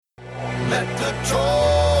Let the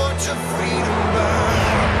torch of freedom burn.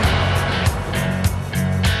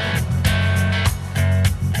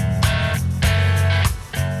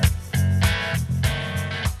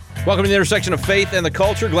 Welcome to the intersection of faith and the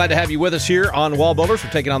culture. Glad to have you with us here on Wall Builders.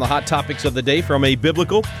 We're taking on the hot topics of the day from a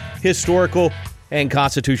biblical, historical, and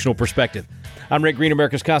constitutional perspective. I'm Rick Green,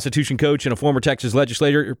 America's Constitution coach and a former Texas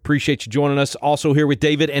legislator. Appreciate you joining us. Also here with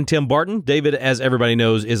David and Tim Barton. David, as everybody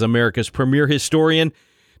knows, is America's premier historian.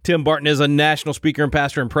 Tim Barton is a national speaker and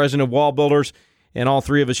pastor and president of Wall Builders. And all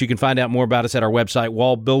three of us, you can find out more about us at our website,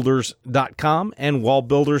 wallbuilders.com and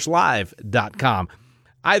wallbuilderslive.com.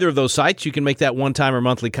 Either of those sites, you can make that one-time or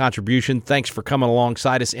monthly contribution. Thanks for coming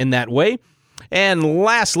alongside us in that way. And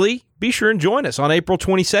lastly, be sure and join us on April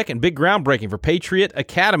 22nd. Big groundbreaking for Patriot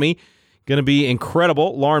Academy. Going to be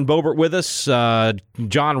incredible. Lauren Boebert with us,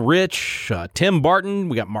 John Rich, Tim Barton.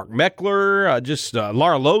 We got Mark Meckler,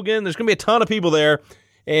 Lara Logan. There's going to be a ton of people there,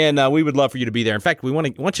 and we would love for you to be there. In fact, we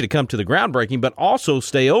want you to come to the groundbreaking, but also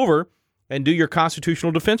stay over and do your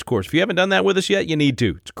constitutional defense course. If you haven't done that with us yet, you need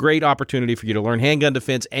to. It's a great opportunity for you to learn handgun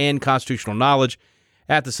defense and constitutional knowledge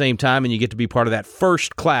at the same time, and you get to be part of that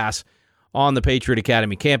first class on the Patriot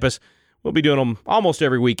Academy campus. We'll be doing them almost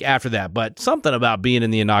every week after that, but something about being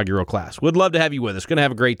in the inaugural class. Would love to have you with us. Going to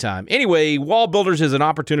have a great time. Anyway, Wall Builders is an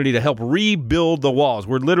opportunity to help rebuild the walls.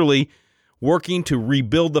 We're literally working to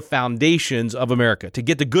rebuild the foundations of America, to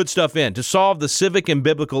get the good stuff in, to solve the civic and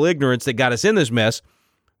biblical ignorance that got us in this mess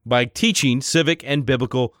by teaching civic and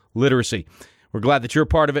biblical literacy. We're glad that you're a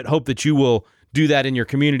part of it. Hope that you will do that in your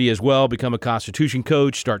community as well. Become a Constitution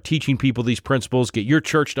coach, start teaching people these principles, get your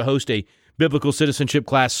church to host a biblical citizenship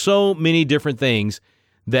class. So many different things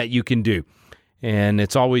that you can do. And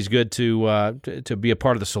it's always good to be a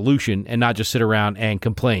part of the solution and not just sit around and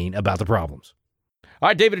complain about the problems. All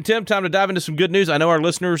right, David and Tim, time to dive into some good news. I know our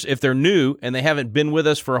listeners, if they're new and they haven't been with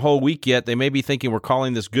us for a whole week yet, they may be thinking we're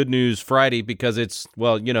calling this Good News Friday because it's,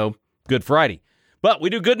 Good Friday. But we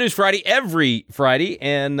do Good News Friday every Friday,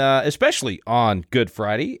 and especially on Good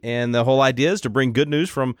Friday. And the whole idea is to bring good news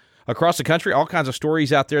from across the country, all kinds of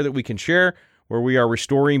stories out there that we can share where we are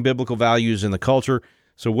restoring biblical values in the culture.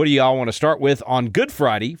 So what do y'all want to start with on Good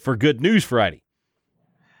Friday for Good News Friday?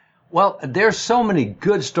 Well, there's so many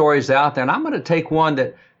good stories out there, and I'm going to take one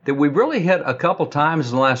that we really hit a couple times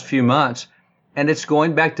in the last few months, and it's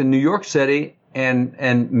going back to New York City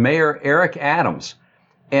and Mayor Eric Adams.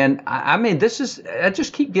 And I mean, I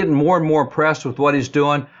just keep getting more and more impressed with what he's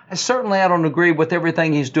doing. I don't agree with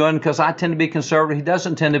everything he's doing because I tend to be conservative. He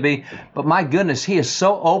doesn't tend to be. But my goodness, he is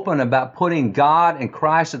so open about putting God and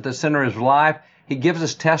Christ at the center of his life. He gives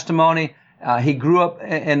us testimony. He grew up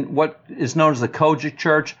in what is known as the Kojic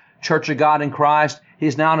Church, Church of God in Christ.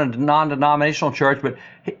 He's now in a non-denominational church, but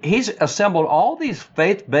he's assembled all these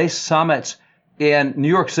faith-based summits in New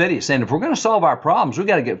York City, saying if we're going to solve our problems, we've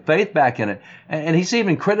got to get faith back in it. And he's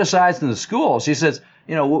even criticizing the schools. He says,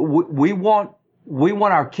 we want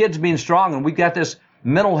our kids being strong, and we've got this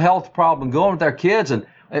mental health problem going with our kids, and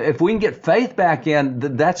if we can get faith back in,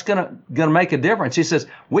 that's going to make a difference. He says,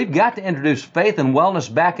 we've got to introduce faith and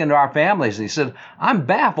wellness back into our families. He said, I'm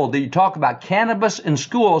baffled that you talk about cannabis in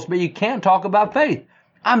schools, but you can't talk about faith.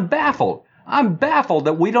 I'm baffled. I'm baffled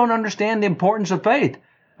that we don't understand the importance of faith.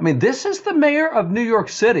 I mean, this is the mayor of New York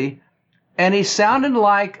City, and he's sounding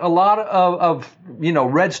like a lot of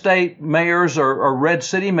red state mayors or red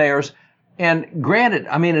city mayors. And granted,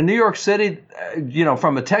 I mean, in New York City,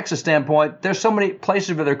 from a Texas standpoint, there's so many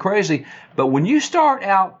places where they're crazy. But when you start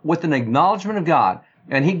out with an acknowledgement of God,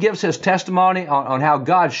 and he gives his testimony on how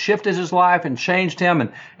God shifted his life and changed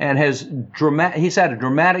him, and he's had a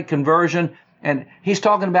dramatic conversion, and he's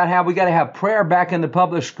talking about how we got to have prayer back in the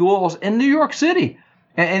public schools in New York City.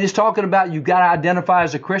 And he's talking about you've got to identify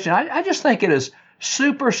as a Christian. I just think it is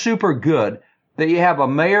super, super good that you have a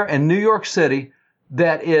mayor in New York City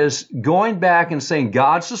that is going back and saying,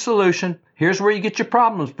 God's the solution. Here's where you get your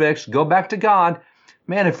problems fixed. Go back to God.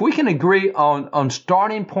 Man, if we can agree on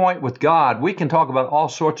starting point with God, we can talk about all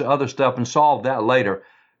sorts of other stuff and solve that later.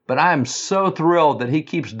 But I am so thrilled that he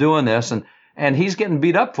keeps doing this, and he's getting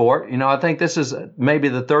beat up for it. I think this is maybe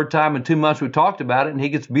the third time in 2 months we talked about it, and he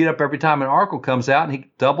gets beat up every time an article comes out, and he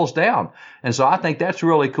doubles down. And so I think that's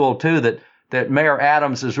really cool, too, that Mayor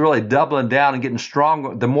Adams is really doubling down and getting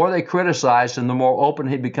stronger. The more they criticize him, the more open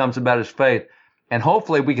he becomes about his faith. And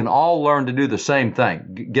hopefully we can all learn to do the same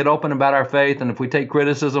thing. Get open about our faith, and if we take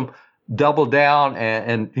criticism, double down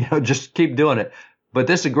and just keep doing it. But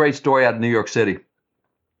this is a great story out of New York City.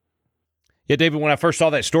 Yeah, David, when I first saw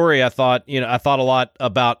that story, I thought a lot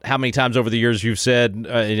about how many times over the years you've said,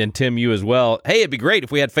 and Tim, you as well, hey, it'd be great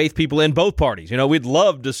if we had faith people in both parties. We'd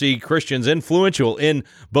love to see Christians influential in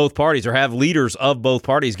both parties or have leaders of both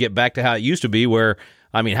parties get back to how it used to be where,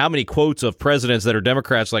 how many quotes of presidents that are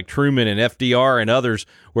Democrats like Truman and FDR and others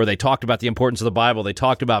where they talked about the importance of the Bible, they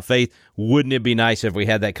talked about faith. Wouldn't it be nice if we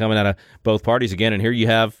had that coming out of both parties again? And here you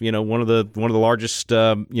have, one of the largest,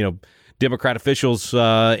 Democrat officials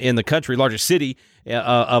in the country, largest city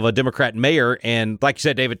of a Democrat mayor. And like you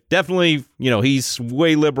said, David, definitely, he's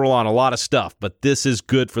way liberal on a lot of stuff, but this is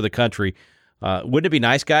good for the country. Wouldn't it be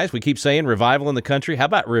nice, guys? We keep saying revival in the country. How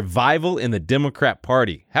about revival in the Democrat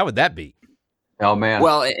Party? How would that be? Oh, man.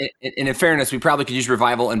 Well, in fairness, we probably could use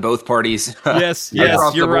revival in both parties. Yes,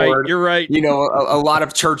 you're right. You're right. A lot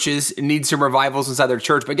of churches need some revivals inside their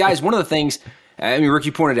church. But guys, one of the things, Ricky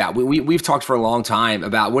pointed out, we've talked for a long time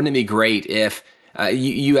about wouldn't it be great if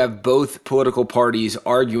you have both political parties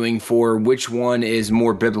arguing for which one is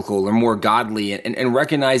more biblical or more godly and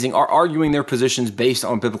recognizing or arguing their positions based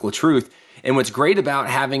on biblical truth. And what's great about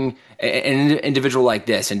having an individual like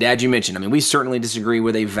this, and Dad, you mentioned, we certainly disagree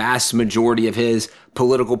with a vast majority of his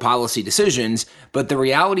political policy decisions, but the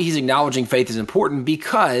reality he's acknowledging faith is important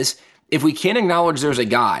because if we can't acknowledge there's a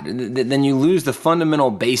God, then you lose the fundamental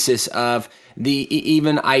basis of the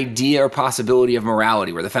even idea or possibility of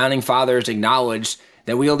morality, where the founding fathers acknowledged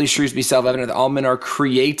that we hold these truths to be self-evident, that all men are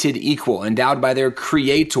created equal, endowed by their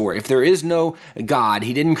creator. If there is no God,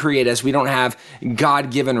 he didn't create us, we don't have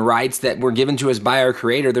God-given rights that were given to us by our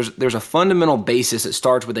creator. There's a fundamental basis that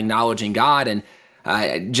starts with acknowledging God.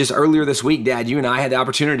 And just earlier this week, Dad, you and I had the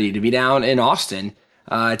opportunity to be down in Austin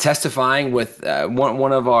testifying with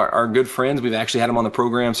one of our good friends. We've actually had him on the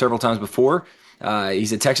program several times before.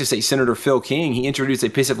 He's a Texas State Senator, Phil King. He introduced a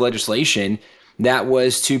piece of legislation that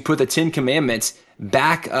was to put the Ten Commandments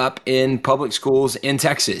back up in public schools in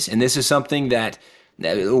Texas. And this is something that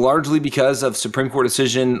largely because of Supreme Court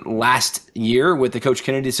decision last year with the Coach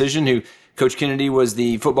Kennedy decision, Coach Kennedy was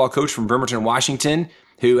the football coach from Bremerton, Washington,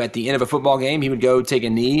 who at the end of a football game, he would go take a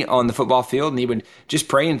knee on the football field and he would just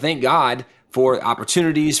pray and thank God for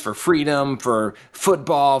opportunities, for freedom, for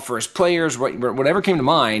football, for his players, whatever came to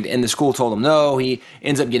mind. And the school told him no. He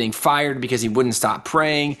ends up getting fired because he wouldn't stop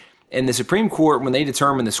praying. And the Supreme Court, when they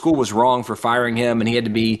determined the school was wrong for firing him and he had to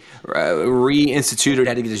be reinstituted,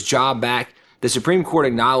 had to get his job back, the Supreme Court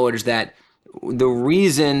acknowledged that the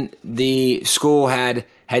reason the school had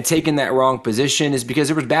taken that wrong position is because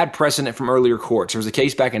there was bad precedent from earlier courts. There was a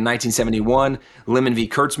case back in 1971, Lemon v.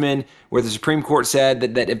 Kurtzman, where the Supreme Court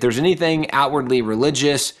said that if there's anything outwardly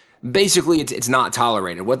religious, basically it's not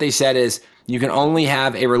tolerated. What they said is you can only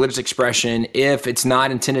have a religious expression if it's not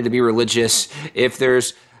intended to be religious, if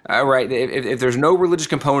there's if there's no religious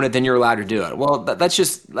component, then you're allowed to do it. Well,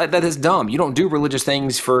 that is dumb. You don't do religious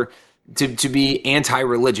things to be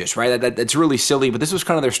anti-religious, right? That's really silly, but this was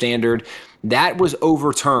kind of their standard. That was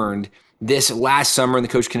overturned this last summer in the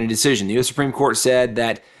Coach Kennedy decision. The U.S. Supreme Court said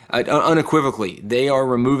that unequivocally they are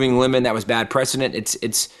removing Lemon. That was bad precedent.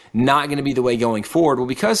 It's not going to be the way going forward. Well,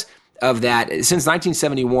 because of that, since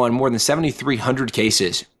 1971, more than 7,300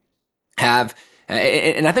 cases have,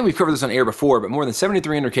 and I think we've covered this on air before, but more than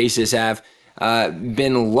 7,300 cases have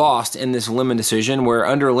been lost in this Lemon decision, where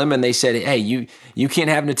under Lemon they said, hey, you can't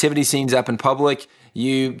have nativity scenes up in public,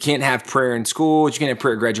 you can't have prayer in schools, you can't have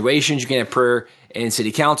prayer at graduations, you can't have prayer in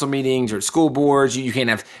city council meetings or at school boards, you can't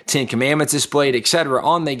have 10 Commandments displayed, etc.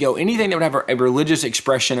 On they go. Anything that would have a religious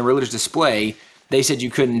expression, a religious display, they said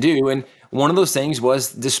you couldn't do. And one of those things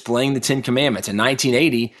was displaying the 10 Commandments. In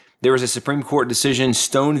 1980, there was a Supreme Court decision,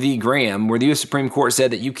 Stone v. Graham, where the U.S. Supreme Court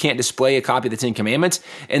said that you can't display a copy of the Ten Commandments,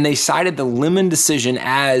 and they cited the Lemon decision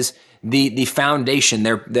as the foundation,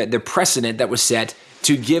 their precedent that was set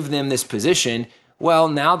to give them this position. Well,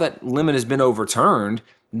 now that Lemon has been overturned,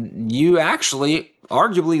 you actually,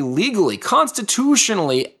 arguably, legally,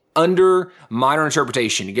 constitutionally, under modern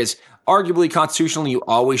interpretation, because arguably, constitutionally, you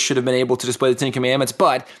always should have been able to display the Ten Commandments,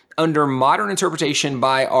 but under modern interpretation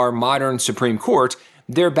by our modern Supreme Court,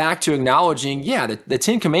 they're back to acknowledging, the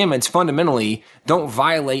Ten Commandments fundamentally don't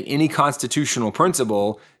violate any constitutional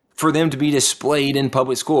principle for them to be displayed in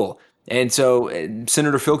public school. And so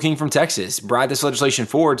Senator Phil King from Texas brought this legislation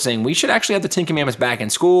forward saying we should actually have the Ten Commandments back in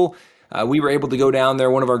school. We were able to go down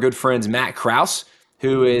there. One of our good friends, Matt Krause,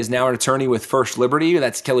 who is now an attorney with First Liberty,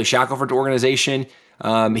 that's Kelly Shackelford's organization,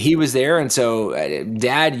 he was there. And so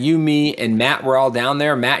Dad, you, me, and Matt were all down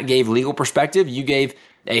there. Matt gave legal perspective. You gave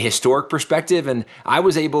a historic perspective, and I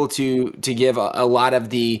was able to give a lot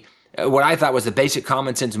of the what I thought was the basic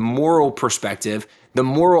common sense moral perspective the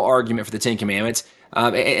moral argument for the Ten Commandments.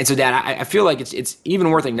 And so, Dad, I feel like it's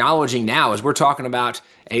even worth acknowledging now as we're talking about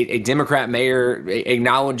a Democrat mayor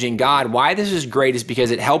acknowledging God. Why this is great is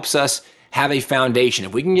because it helps us have a foundation.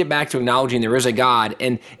 If we can get back to acknowledging there is a God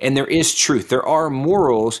and there is truth, there are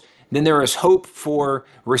morals, then there is hope for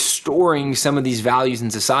restoring some of these values in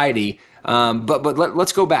society. But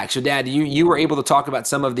let's go back. So, Dad, you were able to talk about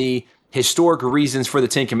some of the historic reasons for the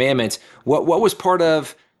Ten Commandments. What was part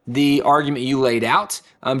of the argument you laid out,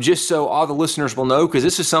 just so all the listeners will know, because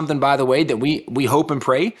this is something, by the way, that we hope and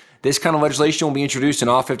pray this kind of legislation will be introduced in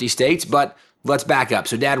all 50 states. But let's back up.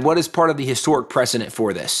 So, Dad, what is part of the historic precedent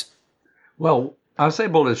for this? Well, I was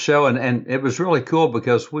able to show, and it was really cool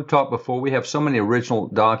because we've talked before, we have so many original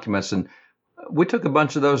documents, and we took a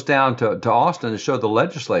bunch of those down to Austin to show the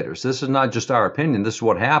legislators. This is not just our opinion. This is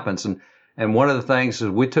what happens. And one of the things is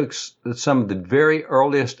we took some of the very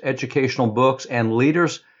earliest educational books and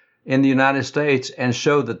leaders in the United States and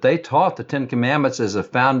showed that they taught the Ten Commandments as a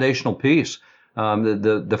foundational piece.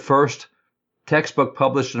 The first textbook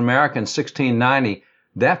published in America in 1690,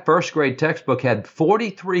 that first grade textbook had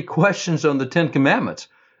 43 questions on the Ten Commandments.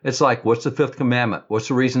 It's like, what's the fifth commandment? What's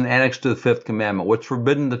the reason annexed to the fifth commandment? What's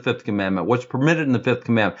forbidden in the fifth commandment? What's permitted in the fifth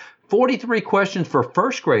commandment? 43 questions for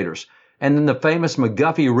first graders. And then the famous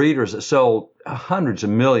McGuffey readers that sold hundreds of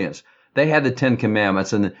millions. They had the Ten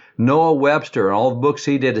Commandments, and Noah Webster and all the books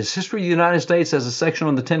he did. His History of the United States has a section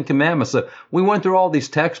on the Ten Commandments. So we went through all these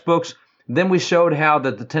textbooks. Then we showed how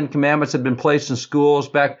that the Ten Commandments had been placed in schools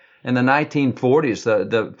back in the 1940s.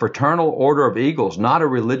 The Fraternal Order of Eagles, not a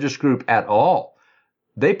religious group at all.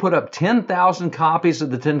 They put up 10,000 copies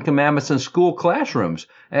of the Ten Commandments in school classrooms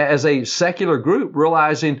as a secular group,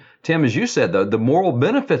 realizing, Tim, as you said, the moral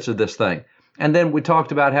benefits of this thing. And then we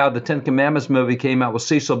talked about how the Ten Commandments movie came out with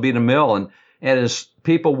Cecil B. DeMille, and as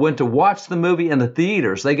people went to watch the movie in the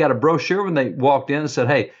theaters, they got a brochure when they walked in and said,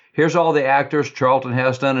 hey, here's all the actors, Charlton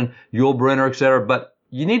Heston and Yul Brynner, et cetera. But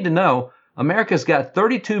you need to know, America's got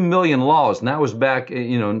 32 million laws, and that was back,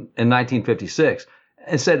 in 1956.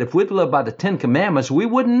 And said if we'd live by the Ten Commandments, we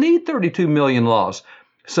wouldn't need 32 million laws.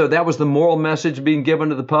 So that was the moral message being given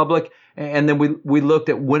to the public. And then we looked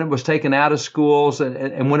at when it was taken out of schools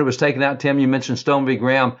and when it was taken out. Tim, you mentioned Stone v.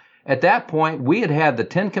 Graham. At that point, we had the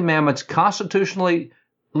Ten Commandments constitutionally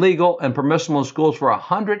legal and permissible in schools for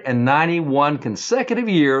 191 consecutive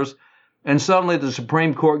years. And suddenly the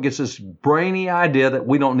Supreme Court gets this brainy idea that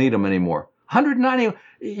we don't need them anymore. 190,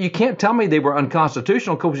 you can't tell me they were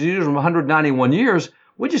unconstitutional because we used them 191 years.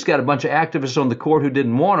 We just got a bunch of activists on the court who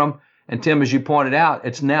didn't want them. And Tim, as you pointed out,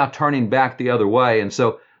 it's now turning back the other way. And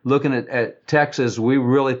so looking at Texas, we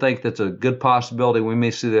really think that's a good possibility. We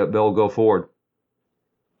may see that bill go forward.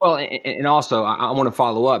 Well, and also I want to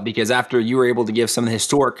follow up because after you were able to give some of the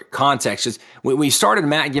historic context, we started,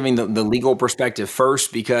 Matt, giving the legal perspective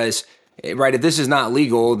first because right, if this is not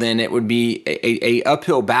legal, then it would be a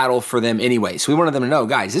uphill battle for them anyway. So we wanted them to know,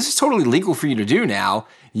 guys, this is totally legal for you to do now.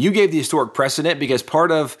 You gave the historic precedent because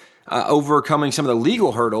part of overcoming some of the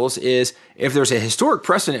legal hurdles is if there's a historic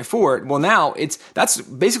precedent for it, well, now that's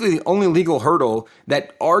basically the only legal hurdle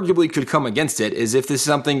that arguably could come against it is if this is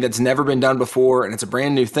something that's never been done before and it's a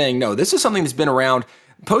brand new thing. No, this is something that's been around.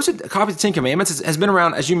 Posted copies of the Ten Commandments has been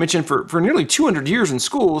around, as you mentioned, for nearly 200 years in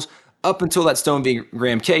schools, up until that Stone v.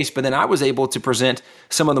 Graham case. But then I was able to present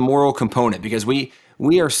some of the moral component because we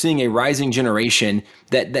are seeing a rising generation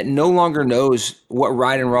that no longer knows what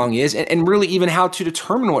right and wrong is and really even how to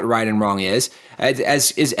determine what right and wrong is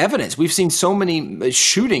as is evidence. We've seen so many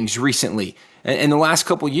shootings recently in the last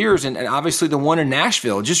couple of years, and obviously the one in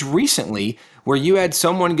Nashville just recently where you had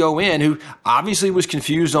someone go in who obviously was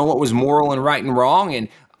confused on what was moral and right and wrong and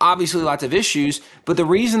obviously lots of issues. But the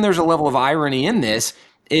reason there's a level of irony in this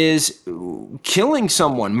is killing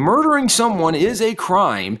someone, murdering someone is a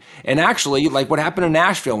crime. And actually, like what happened in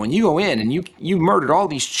Nashville, when you go in and you murdered all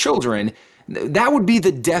these children, that would be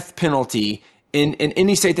the death penalty in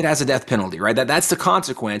any state that has a death penalty, right? That's the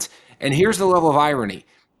consequence. And here's the level of irony,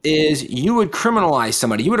 is you would criminalize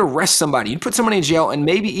somebody, you would arrest somebody, you'd put somebody in jail, and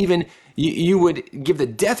maybe even you would give the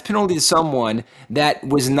death penalty to someone that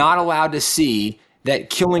was not allowed to see that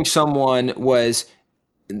killing someone was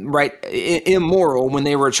right immoral when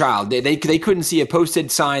they were a child. They couldn't see a posted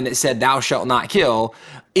sign that said thou shalt not kill,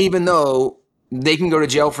 even though they can go to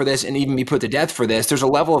jail for this and even be put to death for this. There's a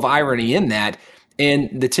level of irony in that.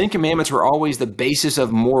 And the Ten Commandments were always the basis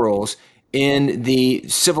of morals in the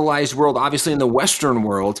civilized world, obviously in the Western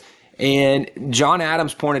world. And John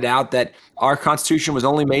Adams pointed out that our Constitution was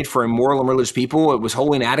only made for a moral and religious people. It was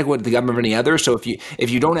wholly inadequate to the government of any other. So if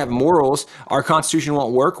you don't have morals, our Constitution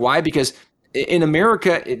won't work. Why? Because in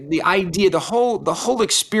America, the idea, the whole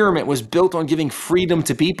experiment was built on giving freedom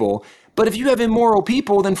to people. But if you have immoral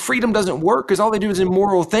people, then freedom doesn't work because all they do is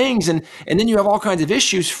immoral things. And then you have all kinds of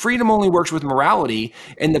issues. Freedom only works with morality.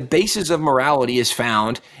 And the basis of morality is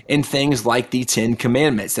found in things like the Ten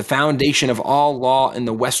Commandments, the foundation of all law in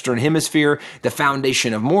the Western Hemisphere, the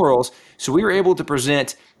foundation of morals. So we were able to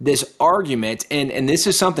present this argument. And this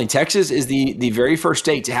is something, Texas is the very first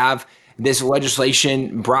state to have this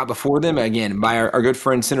legislation brought before them, again, by our good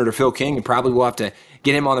friend, Senator Phil King, and probably we'll have to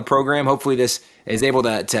get him on the program. Hopefully this is able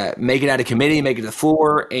to make it out of committee, make it to the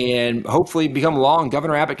floor, and hopefully become law, and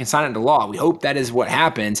Governor Abbott can sign it into law. We hope that is what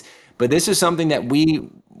happens. But this is something that we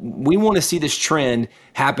want to see this trend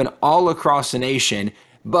happen all across the nation.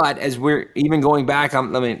 But as we're even going back,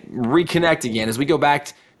 let me reconnect again. As we go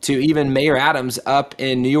back to even Mayor Adams up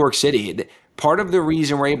in New York City, part of the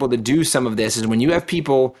reason we're able to do some of this is when you have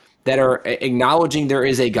people that are acknowledging there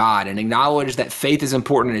is a God and acknowledge that faith is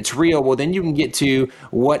important and it's real, well, then you can get to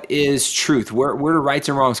what is truth, where do rights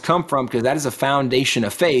and wrongs come from, because that is a foundation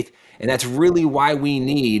of faith. And that's really why we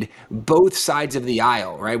need both sides of the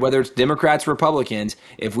aisle, right? Whether it's Democrats, Republicans,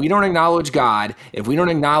 if we don't acknowledge God, if we don't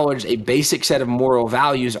acknowledge a basic set of moral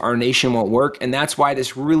values, our nation won't work. And that's why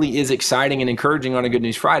this really is exciting and encouraging on a Good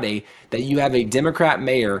News Friday, that you have a Democrat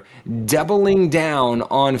mayor doubling down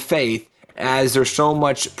on faith as there's so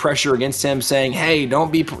much pressure against him, saying, hey,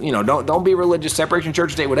 don't be religious, separation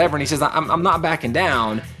church state, whatever. And he says, I'm not backing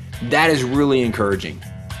down. That is really encouraging.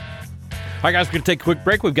 All right, guys, we're going to take a quick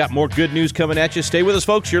break. We've got more good news coming at you. Stay with us,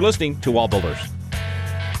 folks. You're listening to Wall Builders.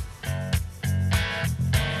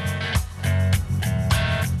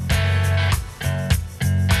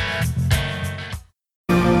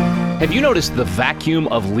 Have you noticed the vacuum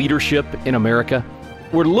of leadership in America?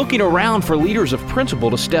 We're looking around for leaders of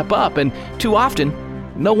principle to step up, and too often,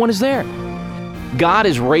 no one is there. God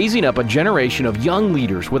is raising up a generation of young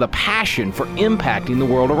leaders with a passion for impacting the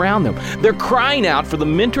world around them. They're crying out for the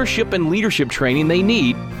mentorship and leadership training they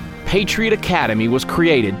need. Patriot Academy was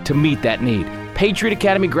created to meet that need. Patriot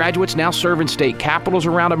Academy graduates now serve in state capitals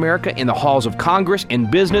around America, in the halls of Congress,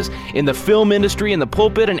 in business, in the film industry, in the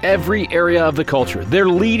pulpit, and every area of the culture. They're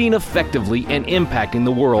leading effectively and impacting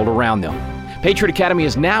the world around them. Patriot Academy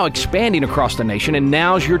is now expanding across the nation, and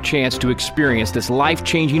now's your chance to experience this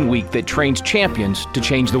life-changing week that trains champions to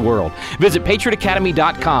change the world. Visit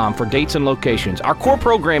patriotacademy.com for dates and locations. Our core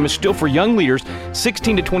program is still for young leaders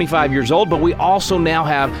 16 to 25 years old, but we also now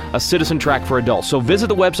have a citizen track for adults. So visit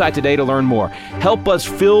the website today to learn more. Help us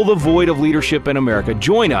fill the void of leadership in America.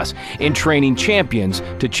 Join us in training champions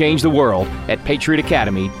to change the world at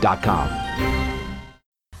patriotacademy.com.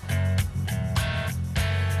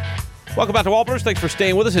 Welcome back to Wall Builders. Thanks for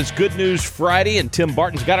staying with us. It's Good News Friday, and Tim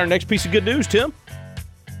Barton's got our next piece of good news. Tim?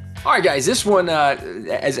 All right, guys. This one,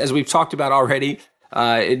 as we've talked about already,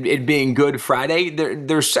 it being Good Friday,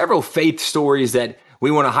 there's several faith stories that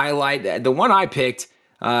we want to highlight. The one I picked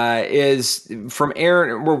is from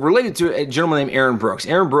Aaron. We're related to a gentleman named Aaron Brooks.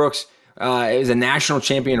 Aaron Brooks is a national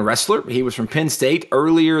champion wrestler. He was from Penn State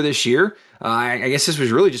earlier this year. I guess this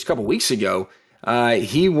was really just a couple weeks ago.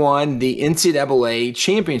 He won the NCAA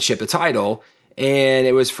championship, the title, and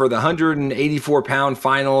it was for the 184-pound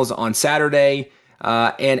finals on Saturday.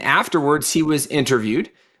 And afterwards, he was interviewed,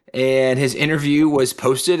 and his interview was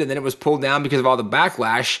posted, and then it was pulled down because of all the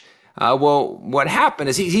backlash. Well, what happened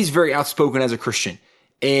is he's very outspoken as a Christian,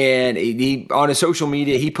 and he on his social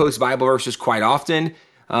media, he posts Bible verses quite often.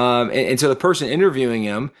 And so the person interviewing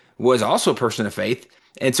him was also a person of faith.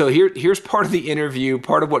 And so here's part of the interview,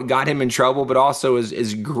 part of what got him in trouble, but also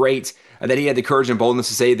is great that he had the courage and boldness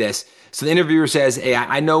to say this. So the interviewer says, hey,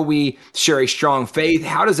 I know we share a strong faith.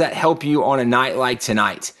 How does that help you on a night like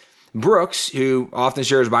tonight? Brooks, who often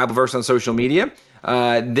shares Bible verse on social media,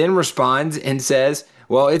 then responds and says,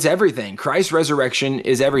 well, it's everything. Christ's resurrection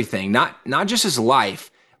is everything, not just his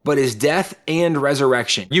life, but his death and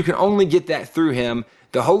resurrection. You can only get that through him.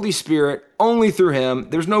 The Holy Spirit, only through him.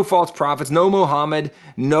 There's no false prophets, no Muhammad,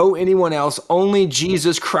 no anyone else, only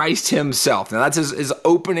Jesus Christ himself. Now that's his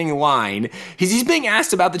opening line. He's being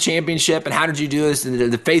asked about the championship and how did you do this, and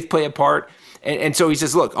did the faith play a part? And so he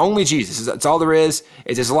says, look, only Jesus. That's all there is.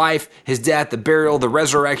 It's his life, his death, the burial, the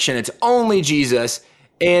resurrection. It's only Jesus.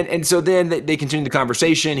 And so then they continue the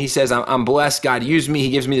conversation. He says, I'm blessed. God used me.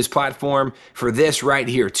 He gives me this platform for this right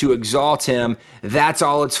here, to exalt him. That's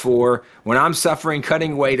all it's for. When I'm suffering,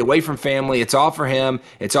 cutting weight, away from family, it's all for him.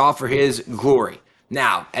 It's all for his glory.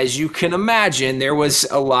 Now, as you can imagine, there was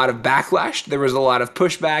a lot of backlash. There was a lot of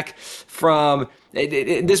pushback from,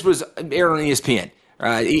 this was aired on ESPN.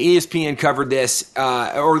 ESPN covered this,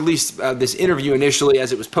 or at least this interview initially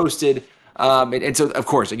as it was posted And so, of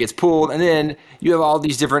course, it gets pulled. And then you have all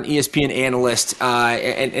these different ESPN analysts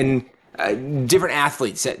and different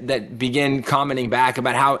athletes that begin commenting back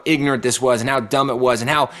about how ignorant this was and how dumb it was and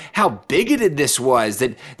how bigoted this was,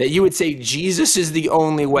 that you would say Jesus is the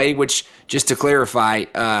only way, which, just to clarify,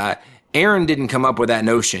 Aaron didn't come up with that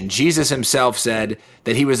notion. Jesus himself said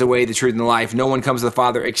that he was the way, the truth, and the life. No one comes to the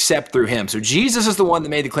Father except through him. So Jesus is the one that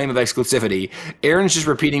made the claim of exclusivity. Aaron's just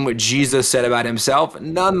repeating what Jesus said about himself.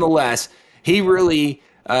 Nonetheless, he really,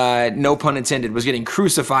 no pun intended, was getting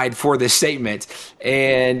crucified for this statement.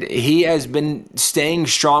 And he has been staying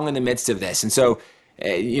strong in the midst of this. And so,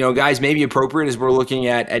 guys, maybe appropriate as we're looking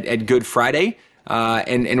at Good Friday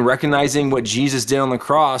and recognizing what Jesus did on the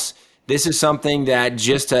cross. This is something that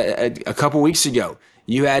just a couple weeks ago,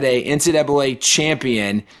 you had a NCAA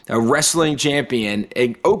champion, a wrestling champion,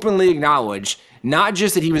 openly acknowledge not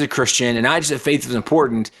just that he was a Christian and not just that faith was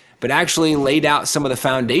important, but actually laid out some of the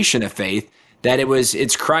foundation of faith, that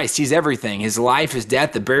it's Christ. He's everything. His life, his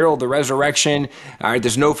death, the burial, the resurrection. All right,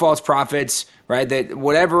 there's no false prophets, right? That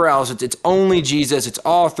whatever else, it's only Jesus. It's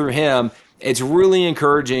all through him. It's really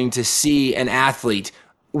encouraging to see an athlete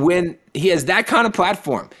when he has that kind of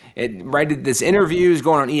platform. This interview is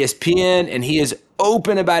going on ESPN, and he is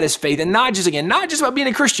open about his faith, and not just about being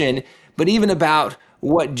a Christian, but even about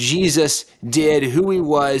what Jesus did, who he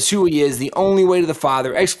was, who he is, the only way to the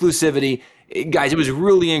Father, exclusivity. Guys, it was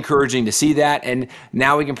really encouraging to see that, and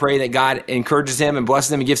now we can pray that God encourages him and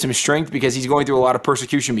blesses him and gives him strength, because he's going through a lot of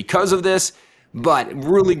persecution because of this, but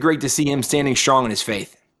really great to see him standing strong in his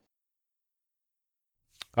faith.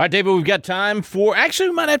 All right, David, we've got time for, actually,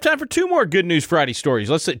 we might have time for 2 more Good News Friday stories.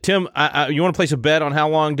 Let's say, Tim, you want to place a bet on how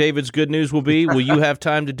long David's good news will be? Will you have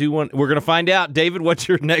time to do one? We're going to find out. David, what's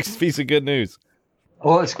your next piece of good news?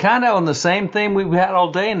 Well, it's kind of on the same theme we've had all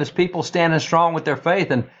day, and it's people standing strong with their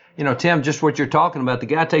faith. And, Tim, just what you're talking about, the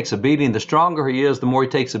guy takes a beating. The stronger he is, the more he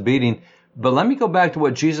takes a beating. But let me go back to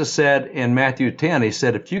what Jesus said in Matthew 10. He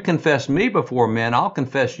said, if you confess me before men, I'll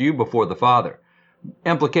confess you before the Father.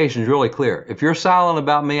 Implication is really clear. If you're silent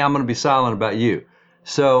about me, I'm going to be silent about you.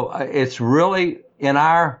 So it's really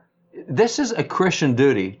this is a Christian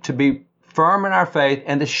duty to be firm in our faith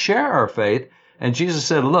and to share our faith. And Jesus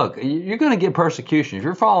said, look, you're going to get persecution. If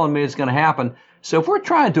you're following me, it's going to happen. So if we're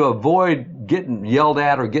trying to avoid getting yelled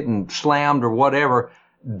at or getting slammed or whatever,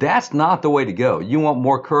 that's not the way to go. You want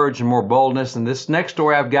more courage and more boldness. And this next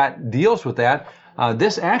story I've got deals with that.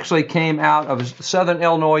 This actually came out of Southern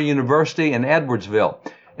Illinois University in Edwardsville.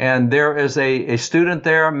 And there is a student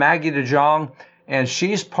there, Maggie DeJong, and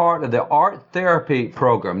she's part of the art therapy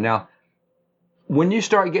program. Now, when you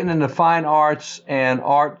start getting into fine arts and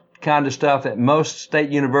art kind of stuff at most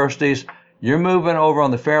state universities, you're moving over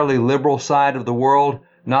on the fairly liberal side of the world.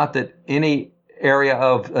 Not that any area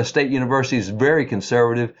of a state university is very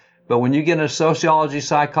conservative, but when you get into sociology,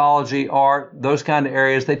 psychology, art, those kind of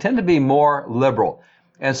areas, they tend to be more liberal.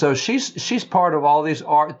 And so she's part of all these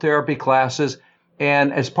art therapy classes.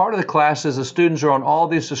 And as part of the classes, the students are on all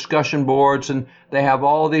these discussion boards, and they have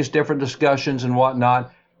all these different discussions and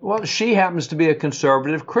whatnot. Well, she happens to be a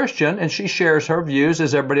conservative Christian, and she shares her views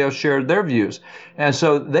as everybody else shared their views. And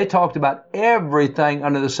so they talked about everything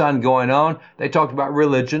under the sun going on. They talked about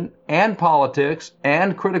religion and politics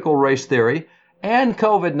and critical race theory and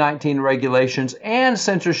COVID-19 regulations and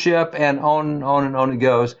censorship, and on it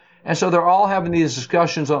goes. And so they're all having these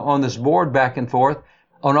discussions on this board back and forth,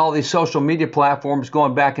 on all these social media platforms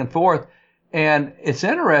going back and forth. And it's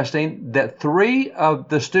interesting that 3 of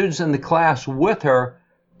the students in the class with her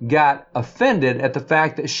got offended at the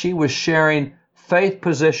fact that she was sharing faith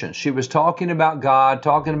positions. She was talking about God,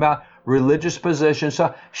 talking about religious positions.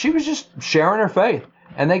 So she was just sharing her faith.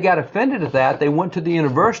 And they got offended at that. They went to the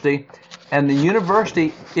university, and the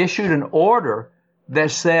university issued an order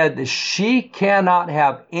that said that she cannot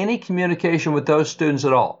have any communication with those students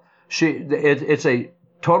at all. It's a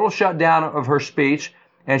total shutdown of her speech,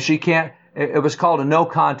 and she can't, it was called a no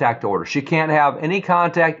contact order. She can't have any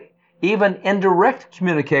contact, even indirect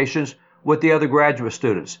communications with the other graduate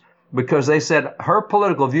students, because they said her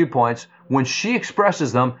political viewpoints, when she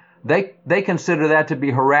expresses them, they consider that to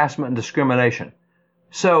be harassment and discrimination.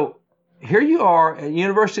 So here you are at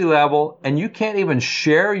university level, and you can't even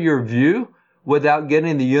share your view without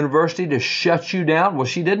getting the university to shut you down. Well,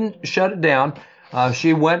 she didn't shut it down.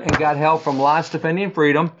 She went and got help from Alliance Defending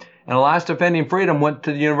Freedom, and Alliance Defending Freedom went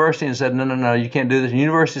to the university and said, no, you can't do this. And the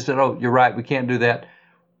university said, oh, you're right, we can't do that.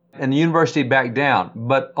 And the university backed down.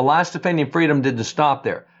 But Alliance Defending Freedom didn't stop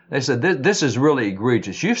there. They said, this is really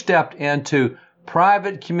egregious. You stepped into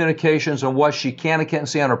private communications on what she can and can't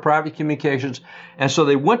say on her private communications. And so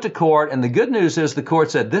they went to court, and the good news is the court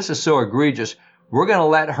said, this is so egregious, we're going to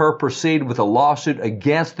let her proceed with a lawsuit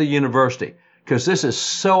against the university because this is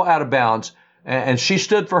so out of bounds. And she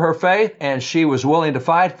stood for her faith, and she was willing to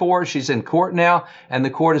fight for it. She's in court now, and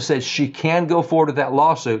the court has said she can go forward with that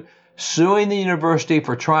lawsuit, suing the university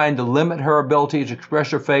for trying to limit her ability to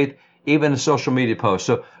express her faith, even in social media posts.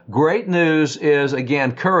 So great news is,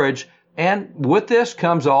 again, courage. And with this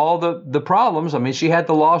comes all the problems. I mean, she had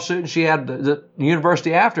the lawsuit, and she had the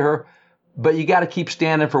university after her, but you got to keep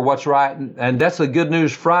standing for what's right. And that's the good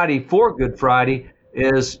news Friday for Good Friday,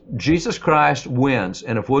 is Jesus Christ wins.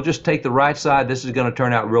 And if we'll just take the right side, this is going to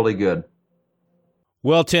turn out really good.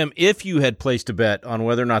 Well, Tim, if you had placed a bet on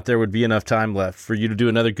whether or not there would be enough time left for you to do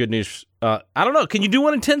another good news, I don't know, can you do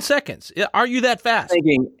one in 10 seconds? Are you that fast?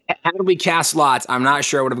 Thinking, how did we cast lots? I'm not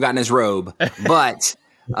sure I would have gotten his robe, but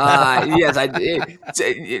yes,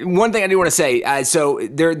 one thing I do want to say, so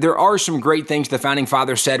there are some great things the Founding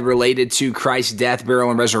Fathers said related to Christ's death,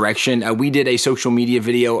 burial, and resurrection. We did a social media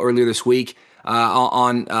video earlier this week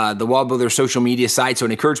on the Wall Builder social media site. So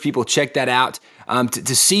I'd encourage people to check that out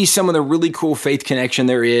to see some of the really cool faith connection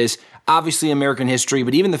there is. Obviously American history,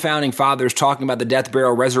 but even the Founding Fathers talking about the death,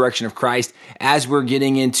 burial, resurrection of Christ as we're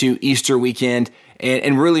getting into Easter weekend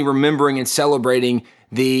and really remembering and celebrating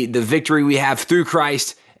the victory we have through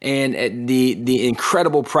Christ and the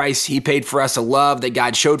incredible price he paid for us, a love that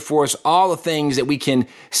God showed for us, all the things that we can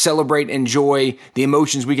celebrate, enjoy, the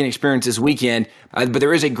emotions we can experience this weekend. But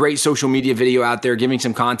there is a great social media video out there giving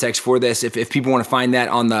some context for this if people want to find that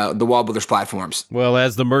on the Wall Builders platforms. Well,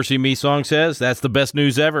 as the Mercy Me song says, that's the best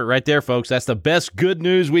news ever right there, folks. That's the best good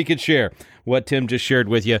news we could share, what Tim just shared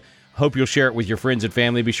with you. Hope you'll share it with your friends and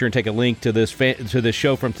family. Be sure and take a link to this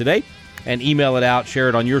show from today and email it out, share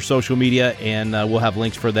it on your social media, and we'll have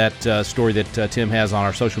links for that story that Tim has on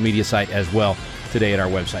our social media site as well today at our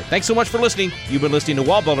website. Thanks so much for listening. You've been listening to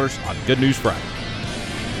Wall Builders on Good News Friday.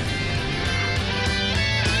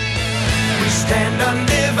 We stand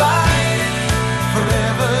undivided.